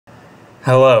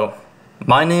Hello,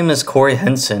 my name is Corey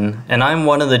Henson, and I'm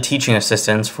one of the teaching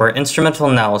assistants for instrumental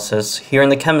analysis here in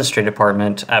the chemistry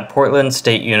department at Portland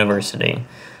State University.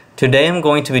 Today I'm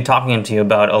going to be talking to you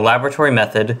about a laboratory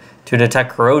method to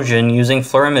detect corrosion using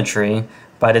fluorimetry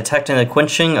by detecting the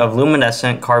quenching of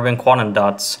luminescent carbon quantum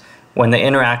dots when they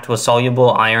interact with soluble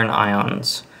iron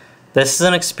ions. This is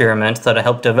an experiment that I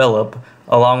helped develop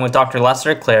along with Dr.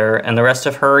 Lassiter-Claire and the rest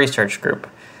of her research group.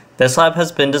 This lab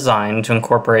has been designed to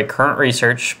incorporate current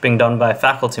research being done by a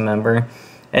faculty member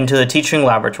into the teaching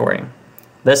laboratory.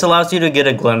 This allows you to get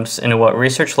a glimpse into what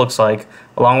research looks like,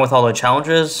 along with all the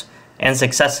challenges and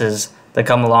successes that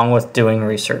come along with doing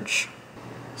research.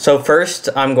 So first,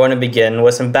 I'm going to begin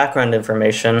with some background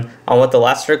information on what the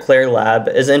Lassiter-Claire lab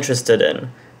is interested in.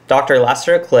 Dr.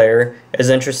 Lassiter-Claire is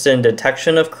interested in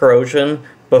detection of corrosion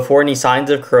before any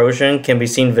signs of corrosion can be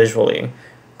seen visually.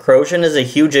 Corrosion is a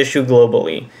huge issue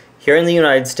globally. Here in the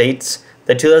United States,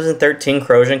 the 2013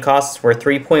 corrosion costs were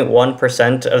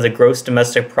 3.1% of the gross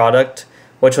domestic product,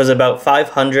 which was about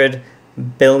 $500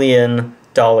 billion.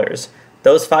 Those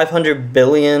 $500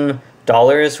 billion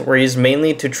were used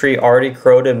mainly to treat already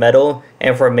corroded metal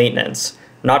and for maintenance,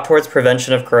 not towards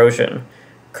prevention of corrosion.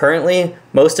 Currently,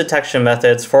 most detection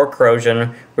methods for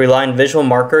corrosion rely on visual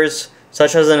markers,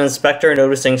 such as an inspector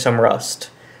noticing some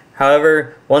rust.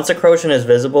 However, once the corrosion is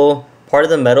visible, part of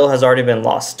the metal has already been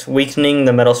lost, weakening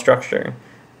the metal structure.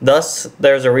 Thus,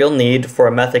 there is a real need for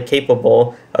a method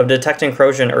capable of detecting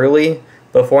corrosion early,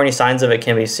 before any signs of it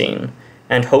can be seen.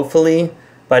 And hopefully,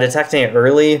 by detecting it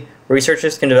early,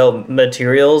 researchers can develop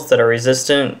materials that are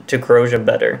resistant to corrosion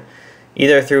better,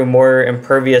 either through more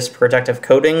impervious protective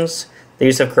coatings, the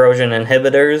use of corrosion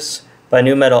inhibitors, by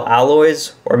new metal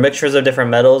alloys, or mixtures of different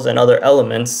metals and other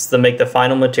elements that make the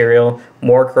final material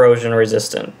more corrosion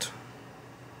resistant.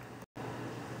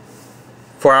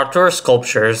 For outdoor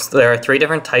sculptures, there are 3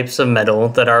 different types of metal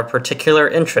that are of particular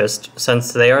interest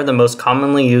since they are the most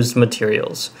commonly used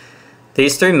materials.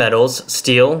 These 3 metals,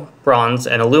 steel, bronze,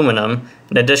 and aluminum,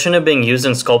 in addition to being used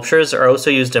in sculptures, are also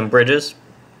used in bridges,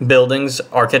 buildings,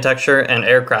 architecture, and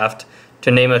aircraft, to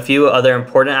name a few other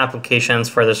important applications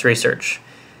for this research.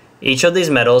 Each of these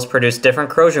metals produce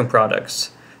different corrosion products.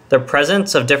 The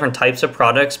presence of different types of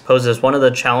products poses one of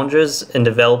the challenges in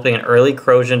developing an early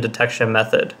corrosion detection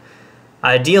method.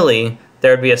 Ideally,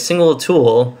 there would be a single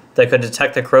tool that could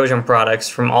detect the corrosion products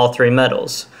from all 3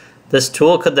 metals. This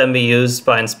tool could then be used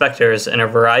by inspectors in a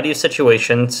variety of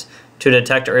situations to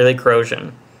detect early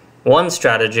corrosion. One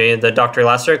strategy that Dr.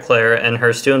 Lassiter-Claire and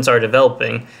her students are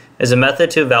developing is a method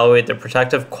to evaluate the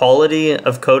protective quality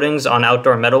of coatings on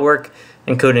outdoor metalwork,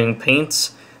 including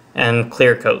paints and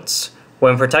clear coats.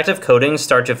 When protective coatings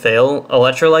start to fail,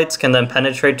 electrolytes can then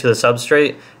penetrate to the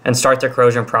substrate and start the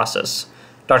corrosion process.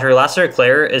 Dr.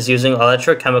 Lassiter-Claire is using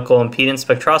electrochemical impedance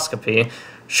spectroscopy,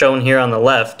 shown here on the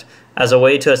left, as a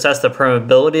way to assess the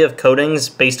permeability of coatings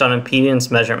based on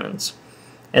impedance measurements.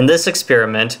 In this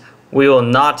experiment, we will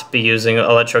not be using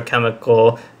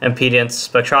electrochemical impedance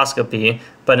spectroscopy,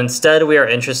 but instead we are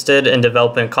interested in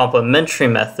developing a complementary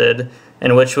method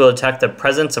in which we'll detect the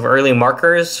presence of early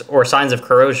markers or signs of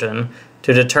corrosion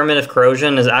to determine if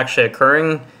corrosion is actually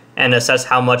occurring and assess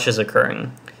how much is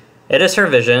occurring. It is her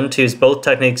vision to use both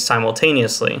techniques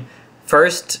simultaneously.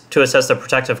 First, to assess the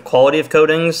protective quality of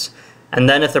coatings, and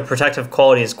then if the protective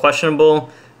quality is questionable,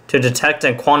 to detect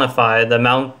and quantify the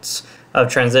amounts of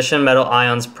transition metal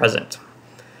ions present.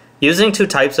 Using 2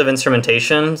 types of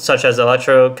instrumentation, such as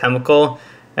electrochemical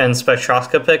and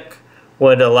spectroscopic,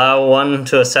 would allow one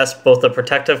to assess both the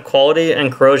protective quality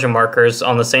and corrosion markers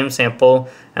on the same sample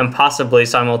and possibly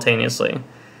simultaneously.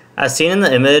 As seen in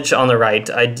the image on the right,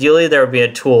 ideally there would be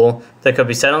a tool that could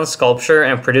be set on the sculpture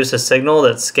and produce a signal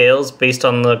that scales based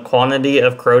on the quantity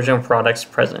of corrosion products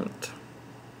present.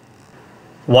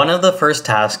 One of the first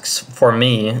tasks for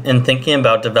me in thinking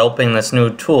about developing this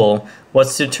new tool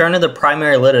was to turn to the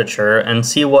primary literature and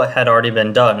see what had already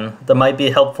been done that might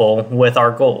be helpful with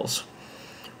our goals.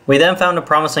 We then found a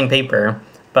promising paper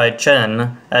by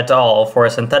Chen et al. For a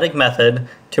synthetic method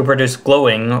to produce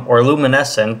glowing or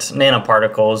luminescent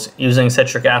nanoparticles using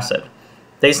citric acid.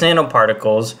 These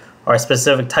nanoparticles are a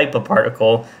specific type of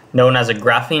particle known as a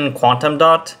graphene quantum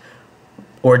dot,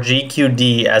 or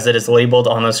GQD as it is labeled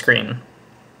on the screen.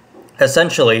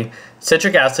 Essentially,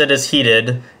 citric acid is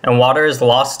heated and water is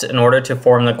lost in order to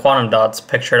form the quantum dots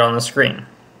pictured on the screen.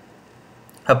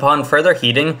 Upon further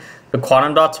heating, the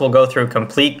quantum dots will go through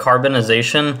complete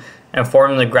carbonization and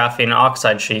form the graphene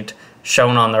oxide sheet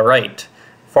shown on the right.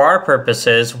 For our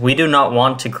purposes, we do not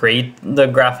want to create the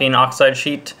graphene oxide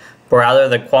sheet, but rather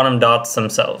the quantum dots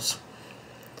themselves.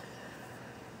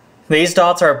 These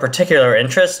dots are of particular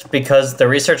interest because the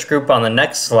research group on the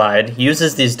next slide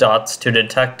uses these dots to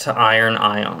detect iron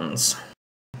ions.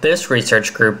 This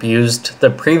research group used the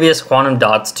previous quantum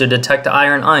dots to detect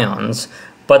iron ions,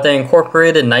 but they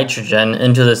incorporated nitrogen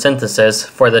into the synthesis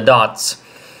for the dots,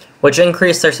 which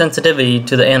increased their sensitivity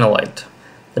to the analyte.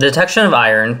 The detection of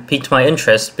iron piqued my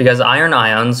interest because iron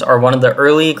ions are one of the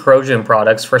early corrosion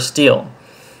products for steel.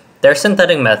 Their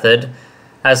synthetic method,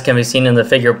 as can be seen in the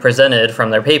figure presented from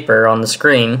their paper on the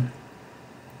screen,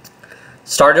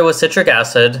 started with citric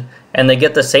acid, and they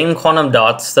get the same quantum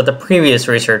dots that the previous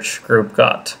research group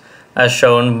got, as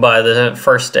shown by the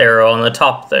first arrow on the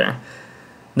top there.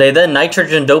 They then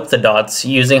nitrogen dope the dots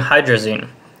using hydrazine.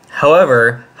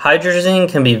 However, hydrazine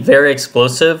can be very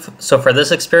explosive, so for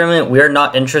this experiment we are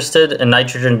not interested in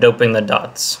nitrogen doping the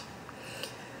dots.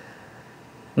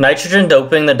 Nitrogen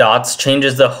doping the dots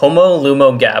changes the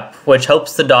HOMO-LUMO gap, which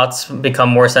helps the dots become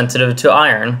more sensitive to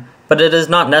iron, but it is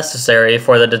not necessary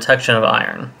for the detection of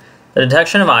iron. The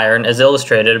detection of iron is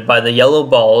illustrated by the yellow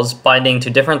balls binding to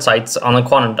different sites on the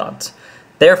quantum dots.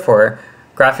 Therefore,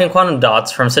 graphene quantum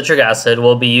dots from citric acid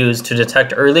will be used to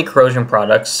detect early corrosion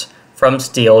products from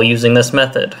steel using this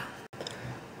method.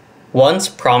 Once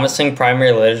promising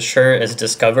primary literature is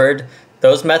discovered,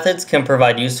 those methods can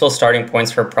provide useful starting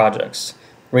points for projects.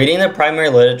 Reading the primary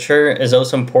literature is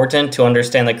also important to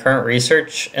understand the current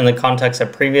research in the context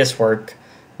of previous work,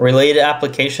 related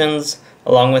applications,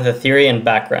 along with the theory and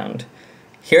background.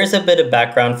 Here's a bit of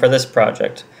background for this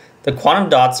project. The quantum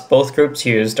dots both groups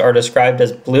used are described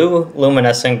as blue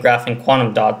luminescent graphene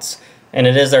quantum dots, and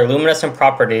it is their luminescent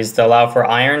properties that allow for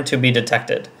iron to be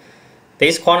detected.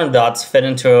 These quantum dots fit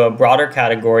into a broader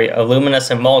category of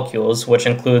luminescent molecules, which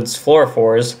includes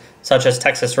fluorophores, such as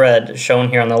Texas red, shown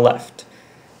here on the left.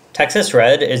 Texas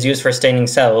red is used for staining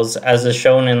cells, as is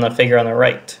shown in the figure on the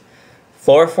right.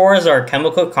 Fluorophores are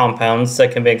chemical compounds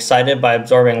that can be excited by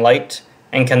absorbing light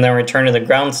and can then return to the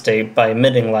ground state by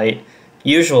emitting light,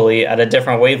 usually at a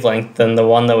different wavelength than the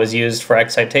one that was used for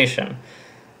excitation.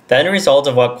 The end result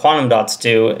of what quantum dots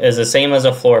do is the same as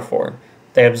a fluorophore.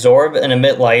 They absorb and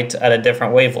emit light at a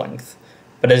different wavelength.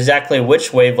 But exactly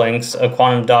which wavelengths a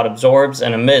quantum dot absorbs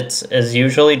and emits is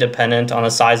usually dependent on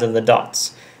the size of the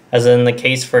dots, as in the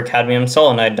case for cadmium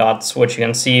selenide dots, which you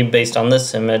can see based on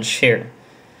this image here.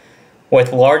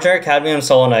 With larger cadmium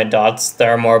selenide dots,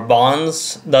 there are more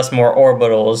bonds, thus more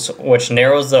orbitals, which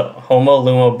narrows the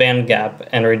HOMO-LUMO band gap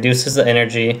and reduces the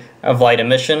energy of light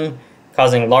emission,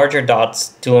 causing larger dots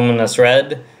to luminous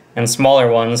red and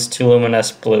smaller ones to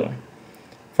luminous blue.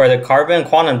 For the carbon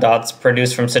quantum dots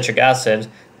produced from citric acid,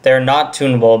 they are not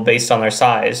tunable based on their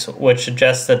size, which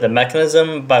suggests that the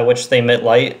mechanism by which they emit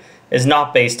light is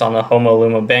not based on the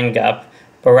HOMO-LUMO band gap,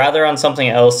 but rather on something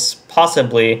else.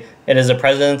 Possibly it is the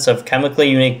presence of chemically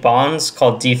unique bonds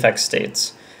called defect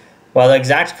states. While the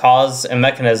exact cause and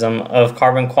mechanism of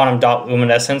carbon quantum dot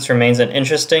luminescence remains an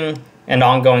interesting and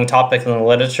ongoing topic in the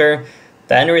literature,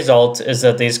 the end result is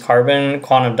that these carbon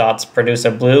quantum dots produce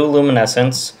a blue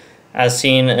luminescence, as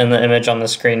seen in the image on the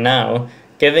screen now,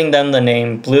 giving them the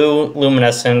name blue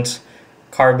luminescent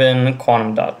carbon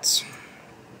quantum dots.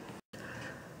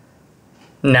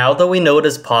 Now that we know it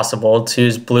is possible to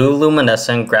use blue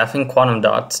luminescent graphene quantum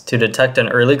dots to detect an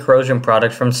early corrosion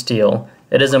product from steel,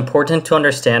 it is important to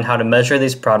understand how to measure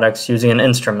these products using an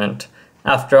instrument.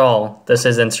 After all, this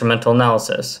is instrumental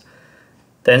analysis.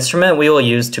 The instrument we will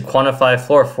use to quantify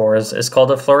fluorophores is called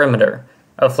a fluorimeter.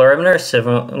 A fluorimeter is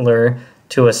similar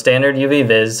to a standard UV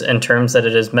vis in terms that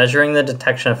it is measuring the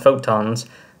detection of photons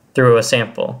through a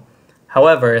sample.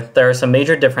 However, there are some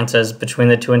major differences between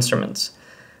the two instruments.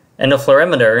 In a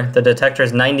fluorimeter, the detector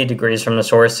is 90 degrees from the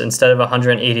source instead of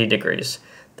 180 degrees.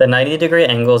 The 90-degree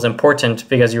angle is important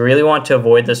because you really want to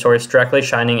avoid the source directly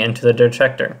shining into the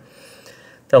detector.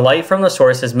 The light from the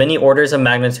source is many orders of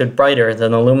magnitude brighter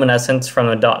than the luminescence from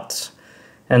the dots,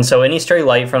 and so any stray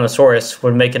light from the source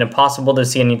would make it impossible to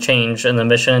see any change in the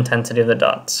emission intensity of the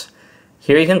dots.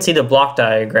 Here you can see the block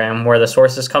diagram where the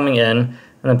source is coming in and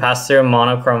then passed through a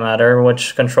monochromator,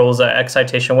 which controls the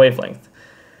excitation wavelength.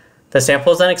 The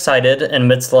sample is then excited and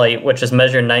emits light, which is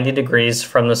measured 90 degrees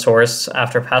from the source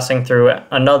after passing through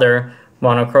another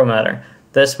monochromator.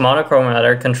 This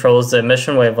monochromator controls the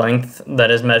emission wavelength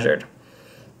that is measured.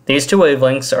 These two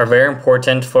wavelengths are very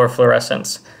important for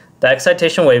fluorescence. The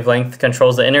excitation wavelength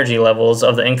controls the energy levels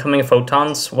of the incoming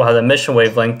photons, while the emission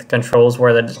wavelength controls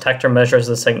where the detector measures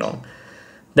the signal.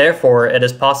 Therefore, it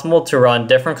is possible to run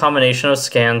different combinations of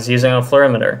scans using a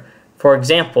fluorimeter. For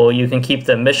example, you can keep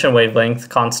the emission wavelength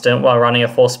constant while running a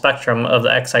full spectrum of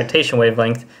the excitation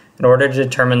wavelength in order to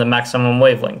determine the maximum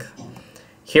wavelength.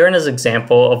 Here is an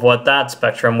example of what that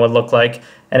spectrum would look like,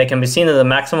 and it can be seen that the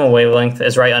maximum wavelength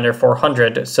is right under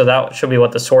 400, so that should be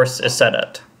what the source is set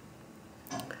at.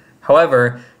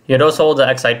 However, you'd also hold the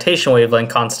excitation wavelength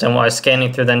constant while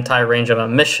scanning through the entire range of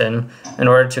emission in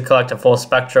order to collect a full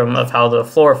spectrum of how the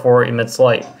fluorophore emits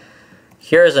light.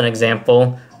 Here is an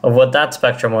example of what that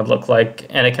spectrum would look like,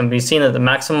 and it can be seen that the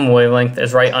maximum wavelength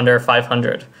is right under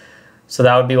 500. So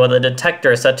that would be what the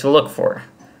detector is set to look for.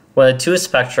 When the two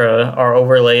spectra are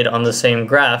overlaid on the same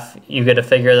graph, you get a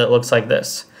figure that looks like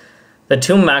this. The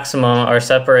two maxima are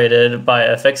separated by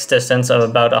a fixed distance of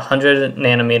about 100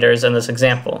 nanometers in this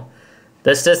example.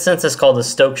 This distance is called the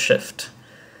Stokes shift.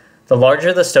 The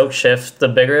larger the Stokes shift, the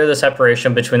bigger the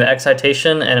separation between the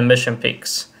excitation and emission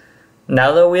peaks.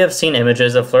 Now that we have seen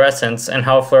images of fluorescence and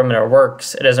how a fluorimeter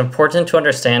works, it is important to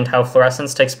understand how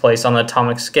fluorescence takes place on the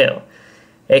atomic scale.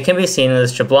 It can be seen in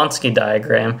this Jablonski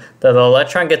diagram that the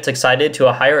electron gets excited to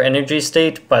a higher energy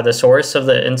state by the source of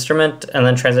the instrument and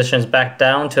then transitions back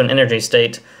down to an energy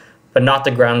state, but not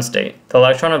the ground state. The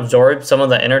electron absorbs some of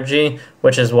the energy,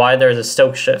 which is why there is a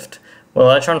Stokes shift. When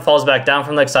the electron falls back down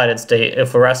from the excited state, it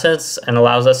fluoresces and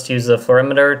allows us to use the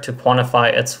fluorimeter to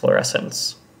quantify its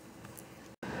fluorescence.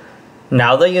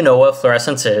 Now that you know what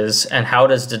fluorescence is and how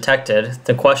it is detected,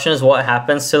 the question is what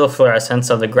happens to the fluorescence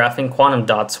of the graphene quantum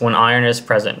dots when iron is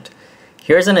present.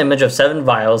 Here's an image of 7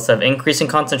 vials that have increasing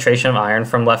concentration of iron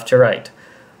from left to right.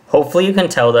 Hopefully you can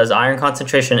tell that as iron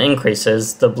concentration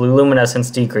increases, the blue luminescence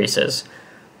decreases.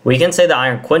 We can say that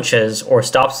iron quenches or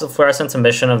stops the fluorescence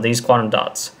emission of these quantum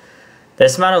dots.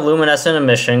 This amount of luminescent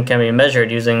emission can be measured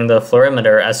using the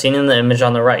fluorimeter as seen in the image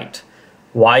on the right.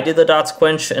 Why do the dots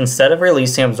quench? Instead of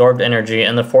releasing absorbed energy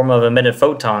in the form of emitted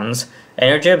photons,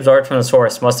 energy absorbed from the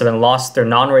source must have been lost through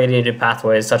non-radiated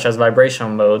pathways such as vibrational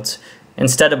modes,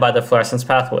 instead of by the fluorescence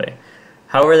pathway.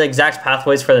 However, the exact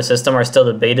pathways for the system are still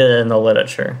debated in the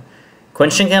literature.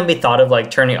 Quenching can be thought of like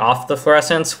turning off the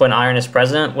fluorescence when iron is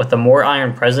present. With the more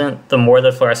iron present, the more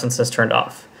the fluorescence is turned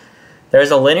off. There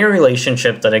is a linear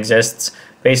relationship that exists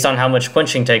based on how much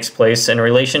quenching takes place in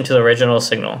relation to the original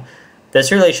signal. This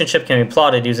relationship can be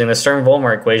plotted using the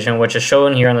Stern-Volmer equation, which is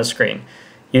shown here on the screen.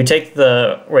 You take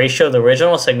the ratio of the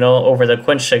original signal over the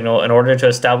quench signal in order to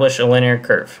establish a linear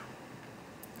curve.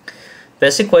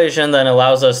 This equation then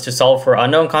allows us to solve for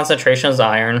unknown concentrations of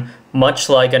iron, much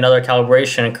like another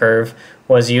calibration curve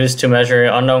was used to measure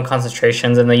unknown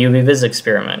concentrations in the UV-Vis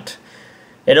experiment.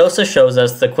 It also shows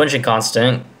us the quenching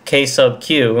constant, K sub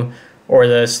Q, or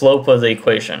the slope of the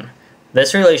equation.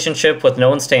 This relationship with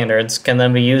known standards can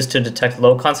then be used to detect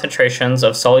low concentrations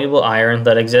of soluble iron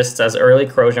that exists as early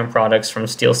corrosion products from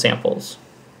steel samples.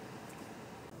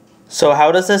 So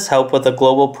how does this help with the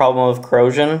global problem of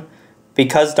corrosion?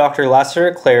 Because Dr.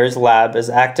 Lasser-Leclerc's lab is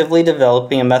actively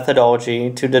developing a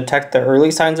methodology to detect the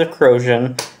early signs of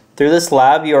corrosion, through this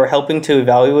lab you are helping to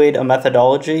evaluate a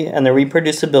methodology and the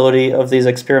reproducibility of these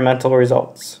experimental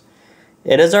results.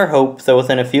 It is our hope that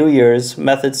within a few years,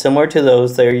 methods similar to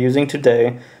those they are using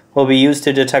today will be used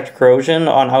to detect corrosion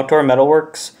on outdoor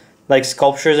metalworks like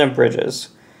sculptures and bridges.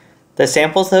 The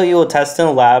samples that you will test in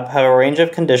the lab have a range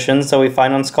of conditions that we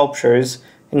find on sculptures,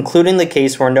 including the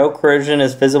case where no corrosion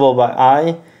is visible by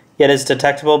eye, yet is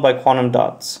detectable by quantum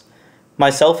dots.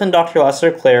 Myself and Dr.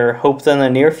 Lasser-Leclerc hope that in the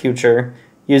near future,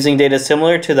 using data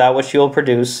similar to that which you will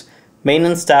produce,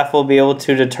 maintenance staff will be able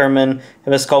to determine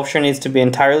if a sculpture needs to be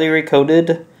entirely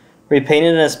recoated,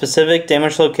 repainted in a specific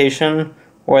damaged location,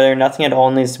 or whether nothing at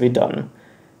all needs to be done.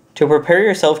 To prepare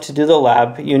yourself to do the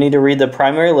lab, you need to read the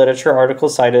primary literature article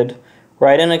cited,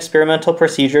 write an experimental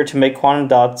procedure to make quantum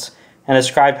dots, and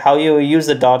describe how you will use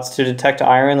the dots to detect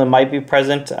iron that might be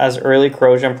present as early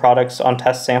corrosion products on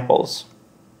test samples.